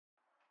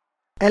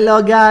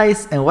Hello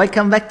guys and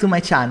welcome back to my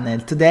channel.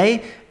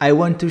 Today I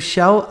want to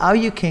show how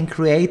you can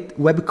create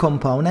web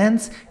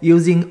components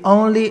using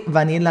only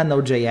vanilla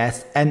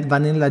Node.js and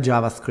vanilla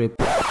JavaScript.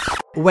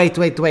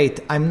 Wait,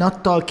 I'm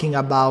not talking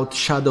about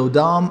Shadow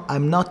DOM,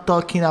 I'm not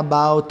talking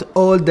about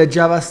all the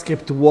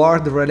JavaScript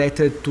word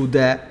related to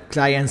the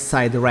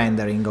client-side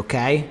rendering,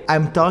 okay?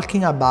 I'm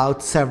talking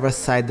about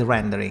server-side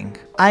rendering.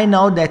 I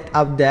know that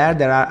out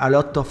there are a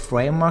lot of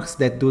frameworks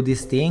that do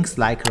these things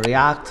like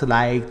React,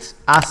 like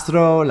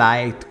Astro,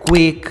 like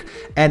Quick,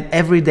 and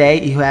every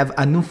day you have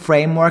a new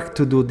framework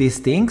to do these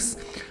things.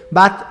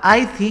 But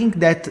I think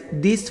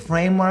that these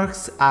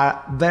frameworks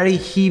are very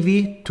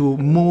heavy to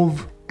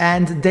move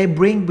and they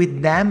bring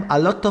with them a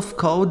lot of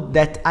code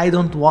that I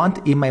don't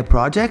want in my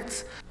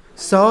projects.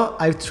 So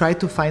I've tried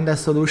to find a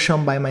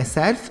solution by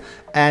myself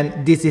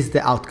and this is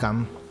the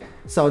outcome.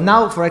 So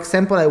now, for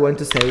example, I want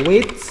to say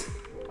width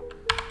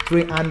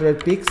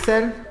 300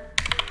 pixel,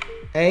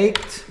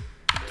 height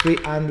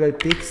 300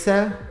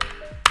 pixel,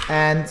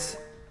 and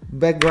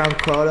background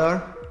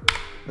color,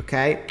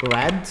 okay,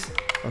 red,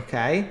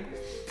 okay.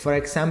 For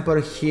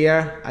example,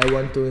 here I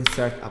want to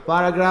insert a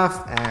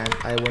paragraph and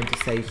I want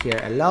to say here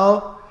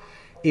hello.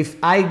 If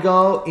I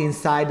go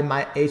inside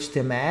my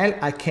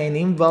HTML, I can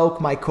invoke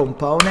my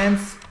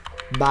components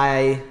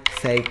by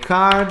say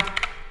card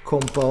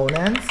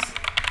components,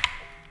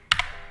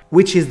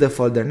 which is the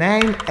folder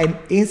name, and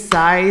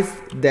inside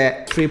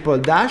the triple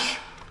dash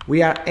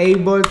we are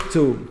able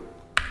to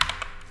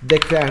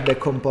declare the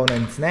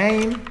component's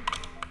name,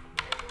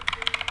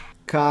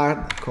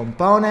 card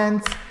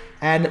components,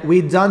 and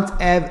we don't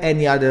have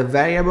any other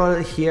variable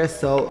here,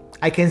 so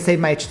I can save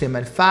my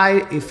HTML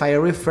file. If I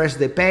refresh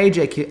the page,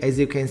 as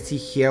you can see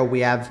here, we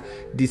have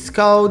this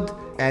code,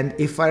 and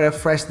if I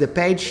refresh the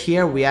page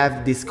here, we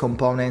have these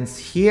components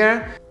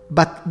here.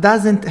 But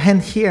doesn't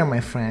end here,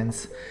 my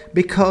friends,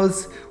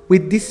 because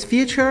with this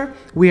feature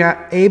we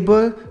are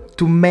able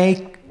to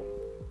make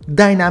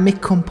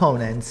dynamic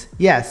components.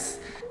 Yes,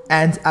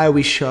 and I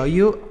will show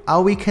you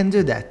how we can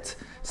do that.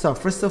 So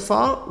first of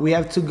all, we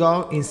have to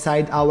go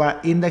inside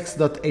our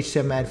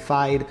index.html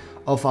file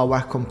of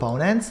our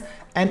components,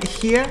 and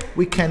here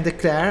we can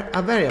declare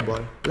a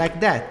variable like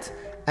that,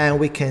 and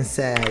we can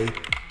say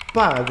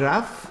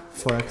paragraph,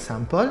 for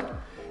example.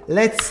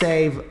 Let's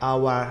save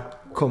our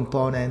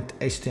component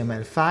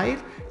HTML file,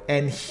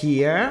 and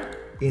here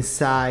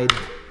inside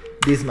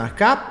this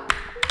markup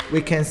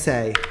we can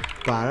say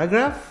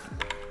paragraph,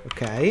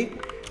 okay,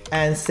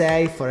 and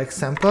say, for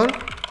example,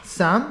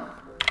 some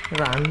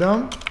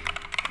random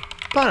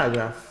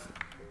paragraph.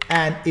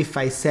 And if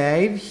I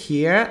save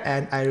here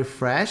and I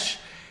refresh,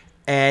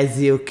 as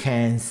you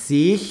can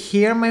see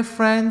here, my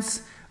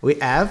friends, we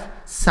have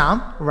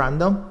some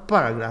random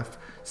paragraph.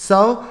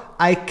 So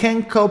I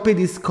can copy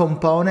these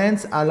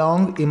components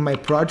along in my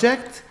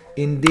project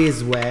in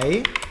this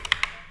way.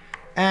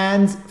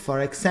 And for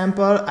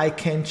example, I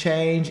can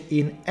change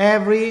in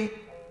every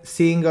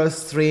single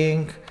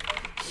string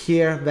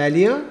here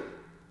value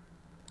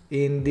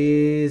in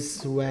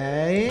this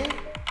way.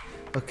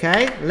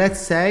 Okay, let's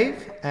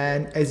save,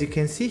 and as you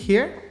can see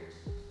here,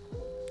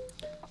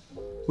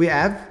 we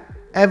have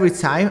every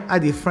time a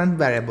different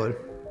variable.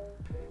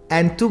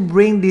 And to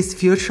bring this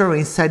feature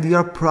inside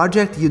your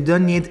project, you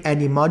don't need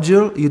any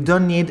module, you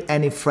don't need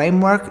any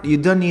framework, you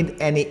don't need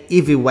any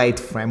heavyweight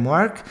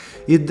framework,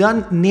 you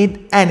don't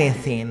need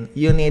anything.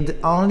 You need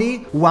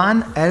only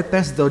one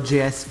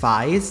helpers.js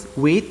files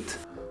with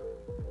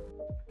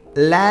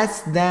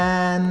less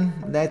than,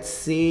 let's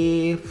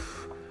see,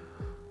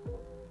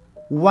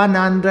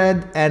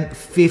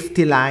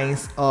 150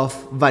 lines of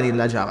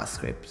vanilla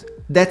JavaScript.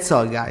 That's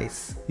all,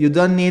 guys. You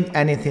don't need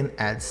anything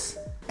else.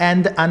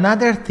 And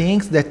another thing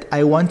that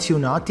I want you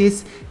to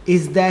notice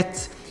is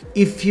that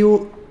if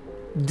you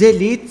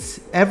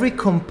delete every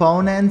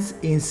component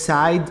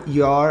inside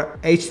your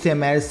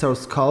HTML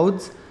source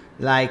code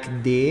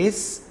like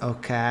this,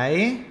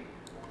 okay,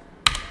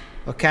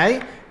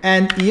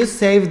 and you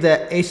save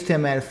the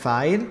HTML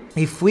file,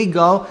 if we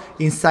go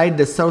inside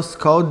the source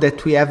code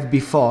that we have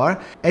before,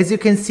 as you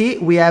can see,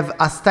 we have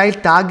a style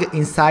tag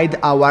inside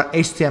our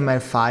HTML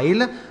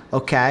file,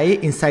 okay,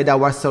 inside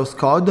our source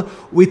code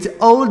with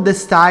all the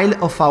style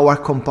of our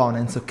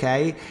components,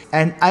 okay?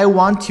 And I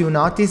want you to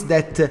notice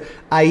that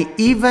I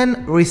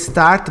even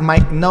restart my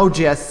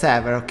Node.js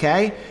server,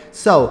 okay?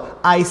 So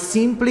I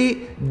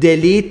simply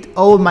delete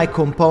all my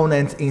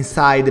components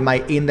inside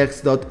my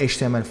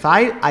index.html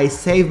file, I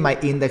save my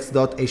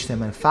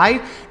index.html file,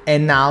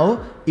 and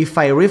now if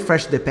I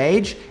refresh the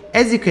page,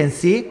 as you can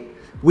see,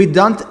 we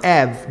don't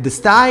have the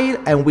style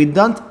and we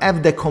don't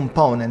have the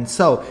component.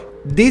 So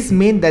this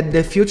means that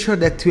the feature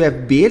that you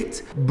have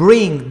built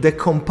bring the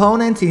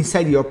components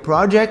inside your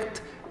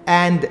project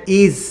and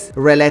is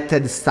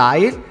related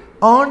style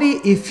only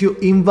if you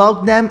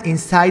invoke them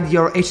inside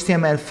your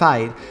HTML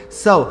file.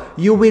 So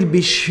you will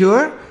be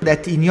sure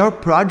that in your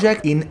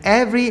project, in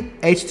every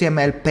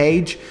HTML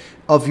page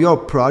of your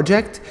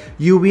project,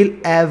 you will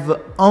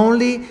have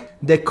only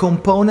the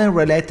component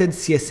related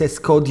CSS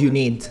code you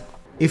need.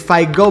 If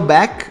I go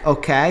back,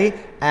 okay,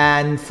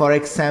 and for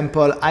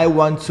example I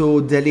want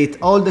to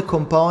delete all the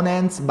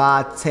components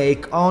but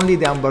take only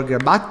the hamburger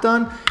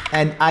button,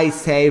 and I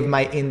save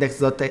my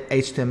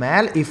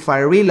index.html. If I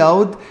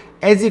reload,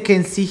 as you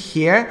can see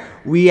here,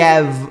 we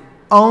have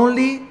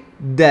only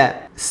the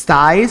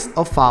styles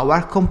of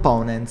our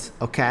components,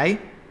 okay?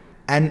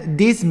 And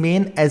this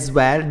means as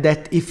well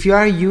that if you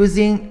are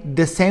using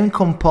the same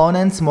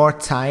components more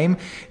time,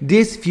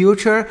 this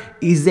feature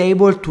is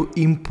able to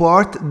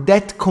import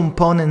that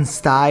component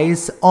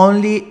styles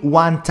only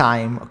one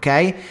time,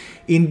 okay?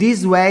 In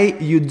this way,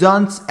 you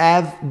don't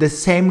have the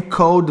same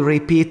code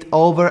repeat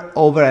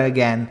over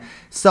again.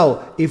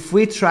 So if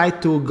we try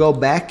to go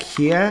back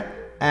here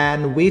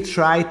and we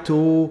try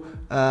to,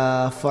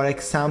 for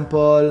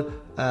example,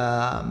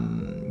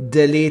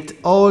 delete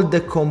all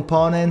the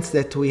components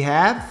that we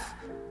have,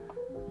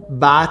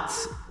 but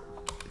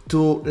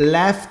to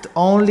left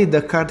only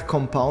the card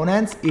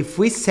components. If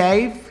we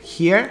save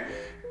here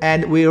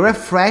and we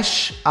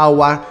refresh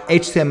our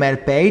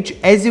HTML page,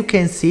 as you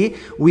can see,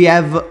 we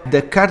have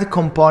the card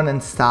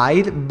component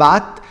style,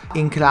 but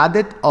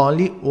included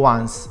only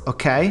once,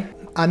 okay?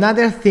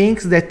 Another thing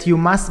that you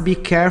must be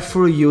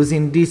careful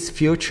using this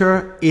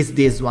feature is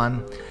this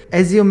one.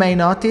 As you may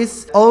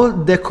notice, all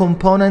the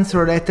components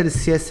related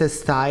CSS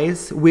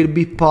styles will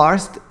be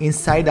parsed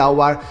inside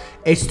our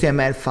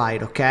HTML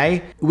file,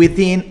 okay?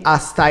 Within a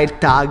style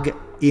tag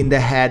in the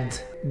head.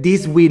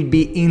 This will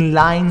be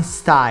inline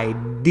style.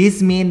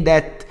 This means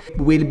that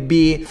will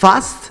be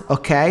fast,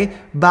 okay?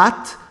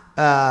 But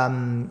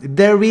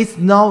there is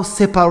no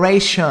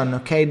separation,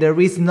 okay?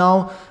 There is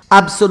no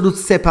absolute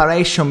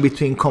separation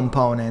between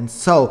components.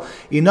 So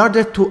in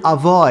order to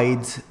avoid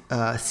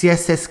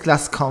CSS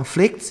class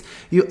conflicts,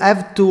 you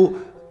have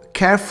to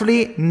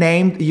carefully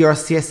name your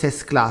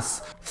CSS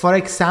class. For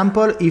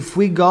example, if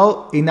we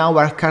go in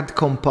our card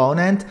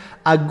component,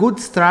 a good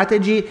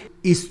strategy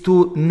is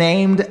to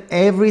name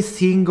every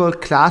single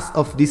class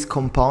of these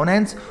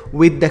components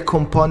with the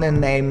component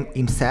name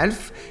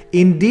himself.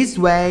 In this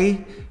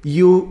way,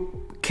 you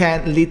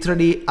can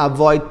literally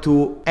avoid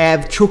to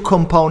have two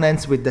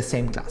components with the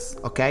same class,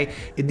 okay?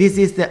 This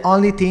is the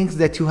only things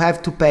that you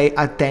have to pay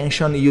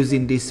attention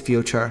using this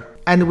feature.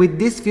 And with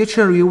this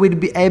feature, you will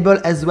be able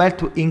as well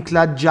to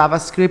include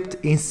JavaScript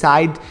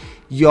inside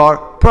your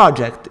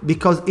project,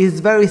 because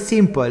it's very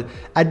simple.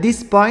 At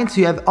this point,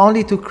 you have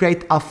only to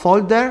create a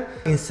folder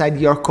inside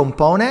your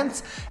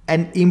components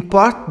and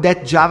import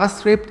that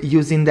JavaScript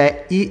using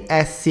the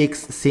ES6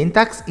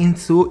 syntax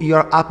into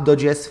your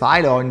app.js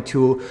file or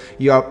into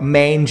your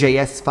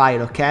main.js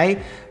file,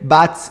 okay?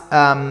 But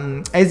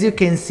as you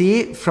can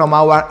see from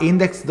our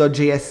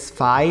index.js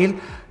file,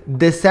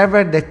 the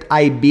server that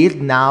I built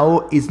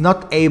now is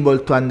not able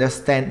to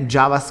understand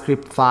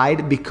JavaScript file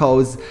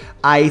because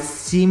I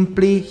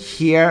simply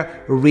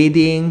here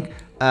reading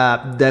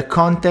the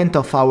content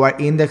of our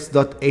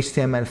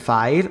index.html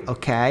file,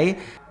 okay?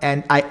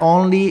 And I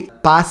only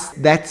pass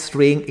that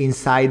string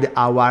inside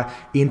our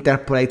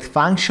interpolate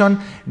function.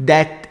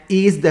 That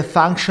is the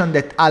function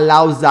that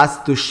allows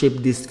us to ship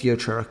this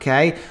feature,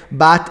 okay?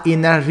 But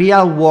in a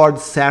real world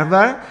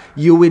server,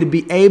 you will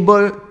be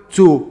able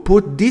to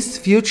put this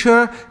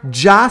feature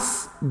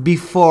just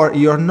before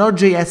your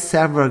Node.js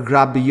server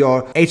grab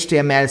your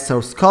HTML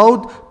source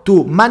code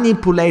to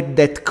manipulate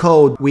that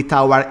code with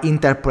our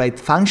interpolate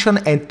function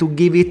and to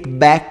give it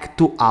back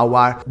to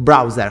our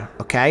browser,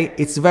 okay?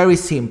 It's very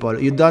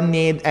simple, you don't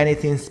need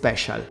anything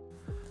special.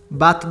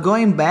 But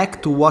going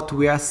back to what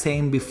we are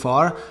saying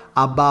before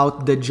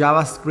about the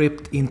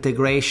JavaScript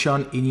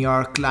integration in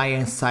your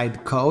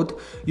client-side code,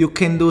 you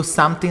can do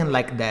something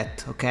like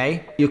that,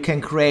 okay? You can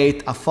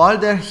create a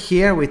folder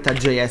here with a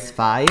JS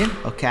file,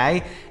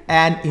 okay?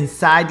 And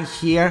inside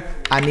here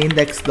an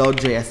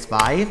index.js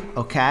file,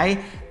 okay?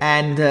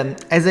 And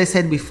as I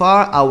said before,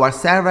 our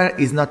server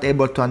is not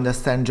able to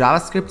understand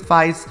JavaScript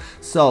files,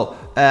 so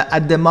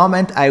at the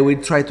moment I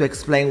will try to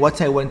explain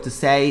what I want to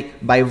say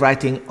by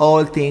writing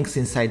all things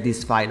inside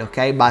this file,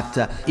 okay? But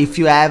if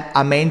you have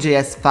a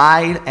main.js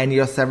file and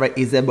your server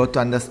is able to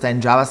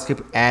understand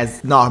JavaScript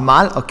as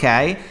normal,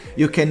 okay,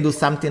 you can do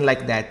something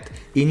like that.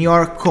 In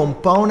your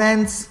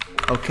components,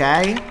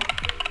 okay,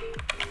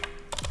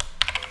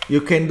 you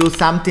can do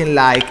something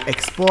like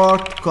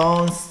export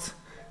const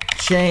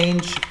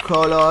change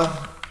color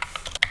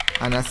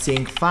and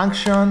async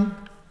function,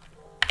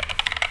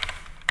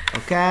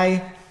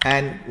 okay?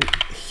 And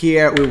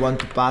here we want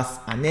to pass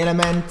an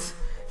element,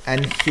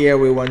 and here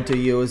we want to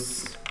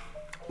use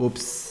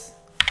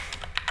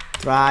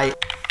try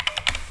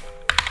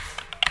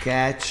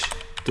catch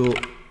to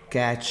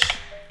catch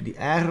the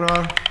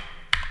error,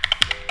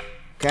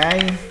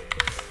 okay?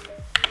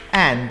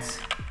 And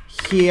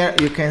here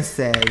you can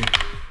say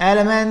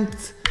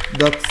element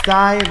dot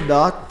style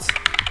dot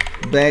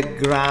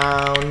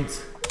background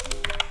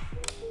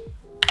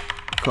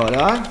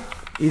color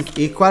is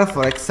equal,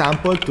 for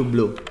example, to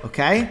blue,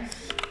 okay?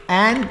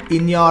 And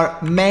in your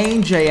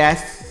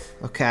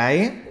main.js,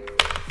 okay,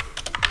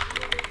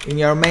 in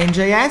your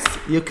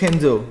main.js you can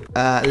do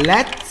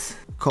let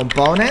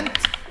component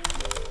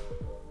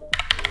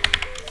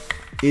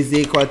is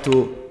equal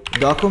to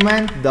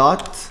document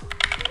dot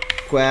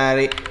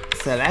query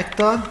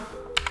selector,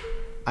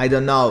 I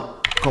don't know,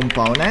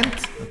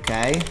 component,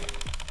 okay,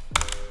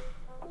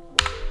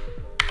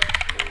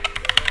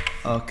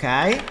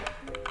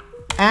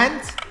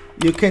 and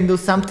you can do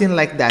something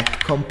like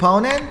that,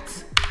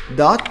 component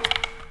dot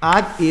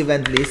add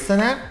event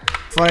listener,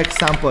 for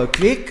example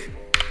click,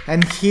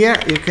 and here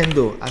you can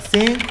do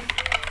async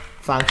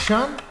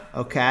function,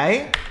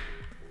 okay,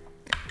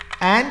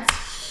 and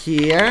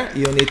here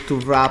you need to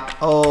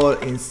wrap all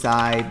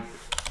inside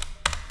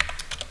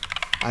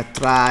a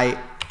try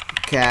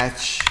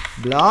catch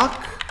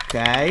block,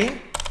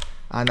 okay,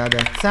 another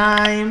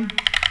time,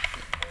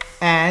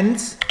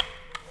 and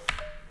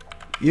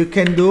you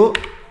can do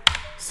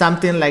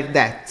something like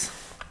that,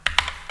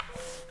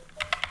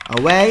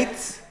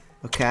 await,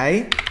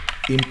 okay,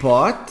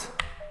 import,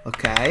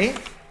 okay,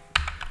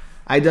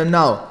 I don't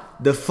know,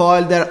 the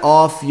folder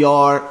of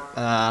your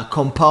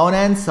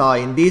components, so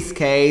in this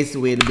case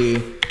will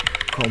be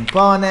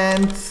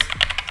components,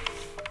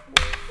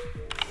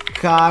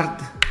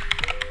 card,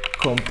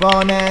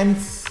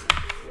 components,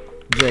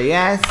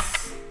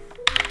 JS,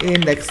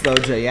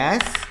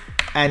 index.js,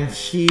 and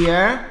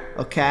here,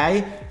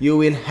 okay, you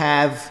will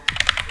have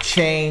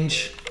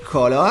change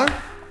color,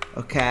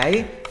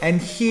 okay, and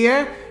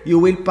here you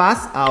will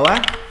pass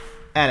our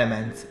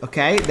element,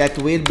 okay, that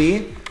will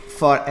be,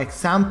 for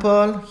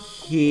example,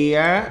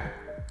 here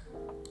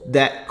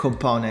the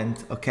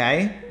component,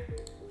 okay.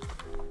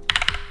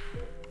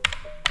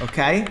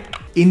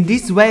 In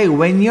this way,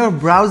 when your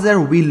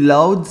browser will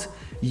load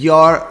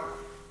your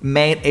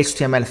main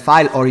HTML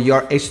file or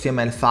your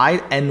HTML file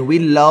and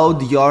will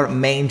load your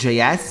main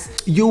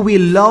JS, you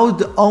will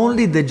load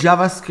only the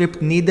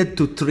JavaScript needed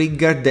to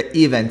trigger the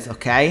events,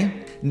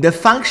 okay? The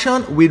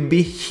function will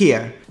be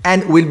here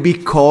and will be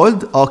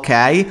called,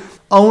 okay,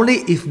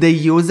 only if the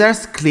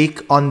users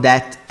click on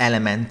that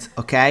element,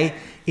 okay?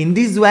 In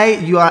this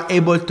way, you are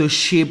able to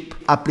ship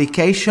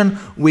application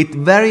with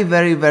very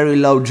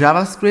low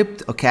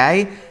JavaScript,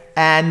 okay,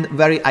 and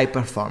very high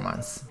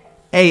performance.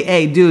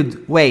 Hey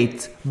dude,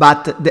 wait,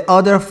 but the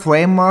other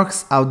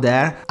frameworks out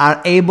there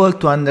are able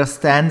to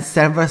understand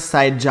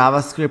server-side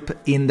JavaScript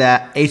in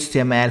the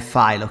HTML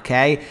file,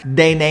 okay?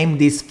 They name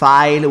this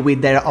file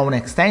with their own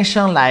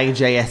extension like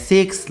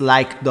JSX,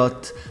 like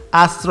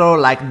 .astro,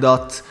 like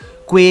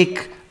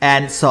 .quick,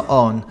 and so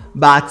on.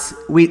 But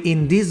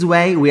in this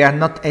way, we are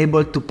not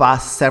able to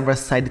pass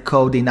server-side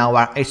code in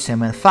our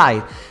HTML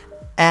file.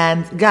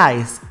 And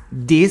guys,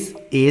 this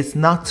is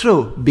not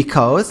true,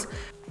 because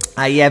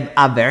I have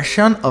a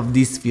version of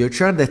this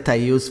feature that I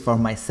use for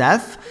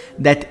myself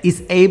that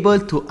is able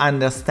to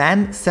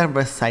understand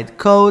server-side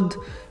code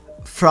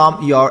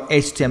from your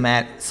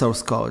HTML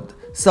source code.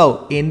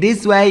 So in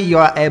this way, you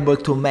are able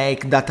to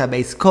make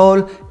database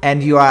call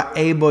and you are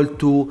able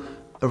to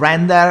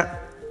render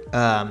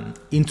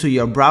into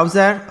your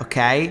browser,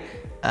 okay,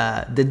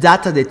 the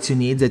data that you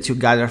need, that you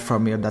gather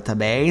from your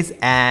database,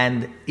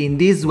 and in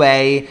this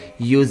way,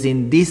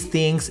 using these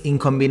things in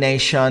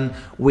combination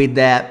with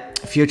the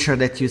feature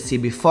that you see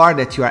before,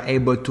 that you are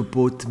able to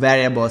put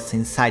variables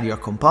inside your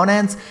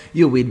components,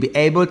 you will be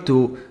able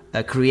to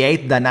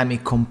create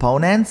dynamic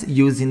components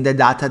using the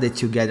data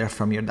that you gather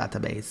from your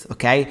database,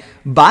 okay?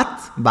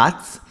 But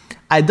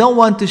I don't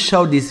want to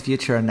show this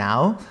feature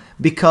now,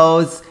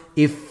 because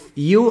if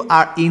you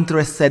are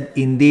interested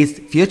in this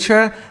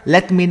feature,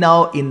 let me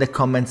know in the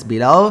comments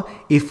below.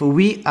 If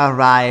we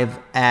arrive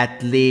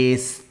at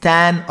least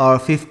 10 or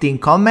 15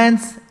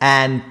 comments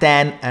and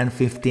 10 and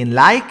 15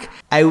 like,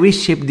 I will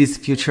ship this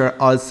feature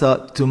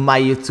also to my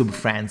YouTube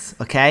friends,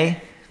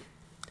 okay?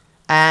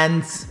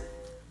 And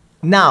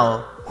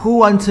now, who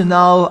wants to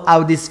know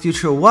how this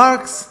feature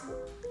works?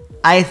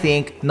 I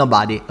think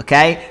nobody,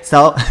 okay?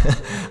 So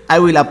I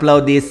will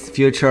upload this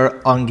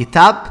feature on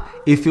GitHub.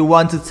 If you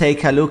want to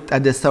take a look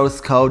at the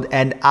source code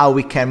and how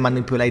we can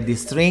manipulate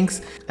these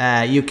strings,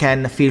 you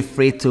can feel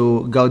free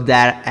to go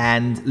there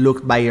and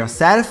look by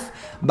yourself.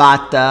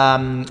 But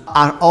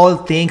are all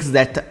things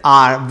that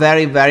are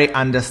very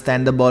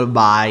understandable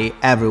by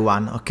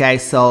everyone, okay?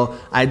 So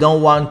I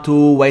don't want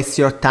to waste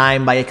your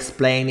time by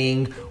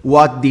explaining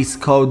what this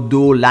code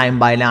do line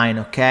by line,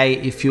 okay?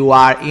 If you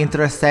are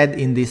interested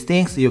in these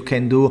things, you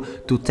can do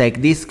to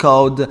take this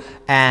code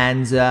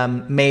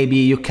and maybe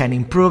you can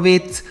improve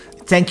it.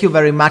 Thank you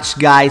very much,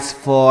 guys,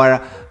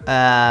 for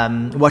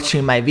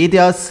watching my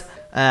videos.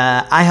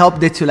 I hope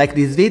that you like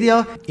this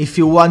video. If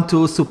you want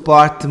to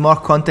support more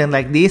content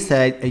like this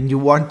and you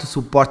want to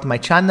support my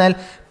channel,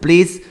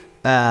 please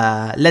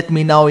let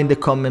me know in the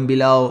comment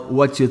below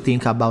what you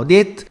think about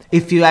it.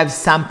 If you have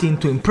something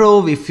to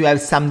improve, if you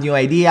have some new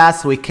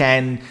ideas, we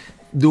can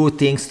do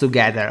things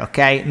together,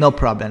 okay? No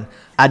problem.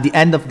 At the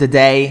end of the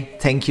day,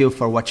 thank you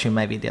for watching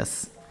my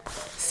videos.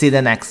 See you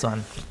the next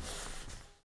one.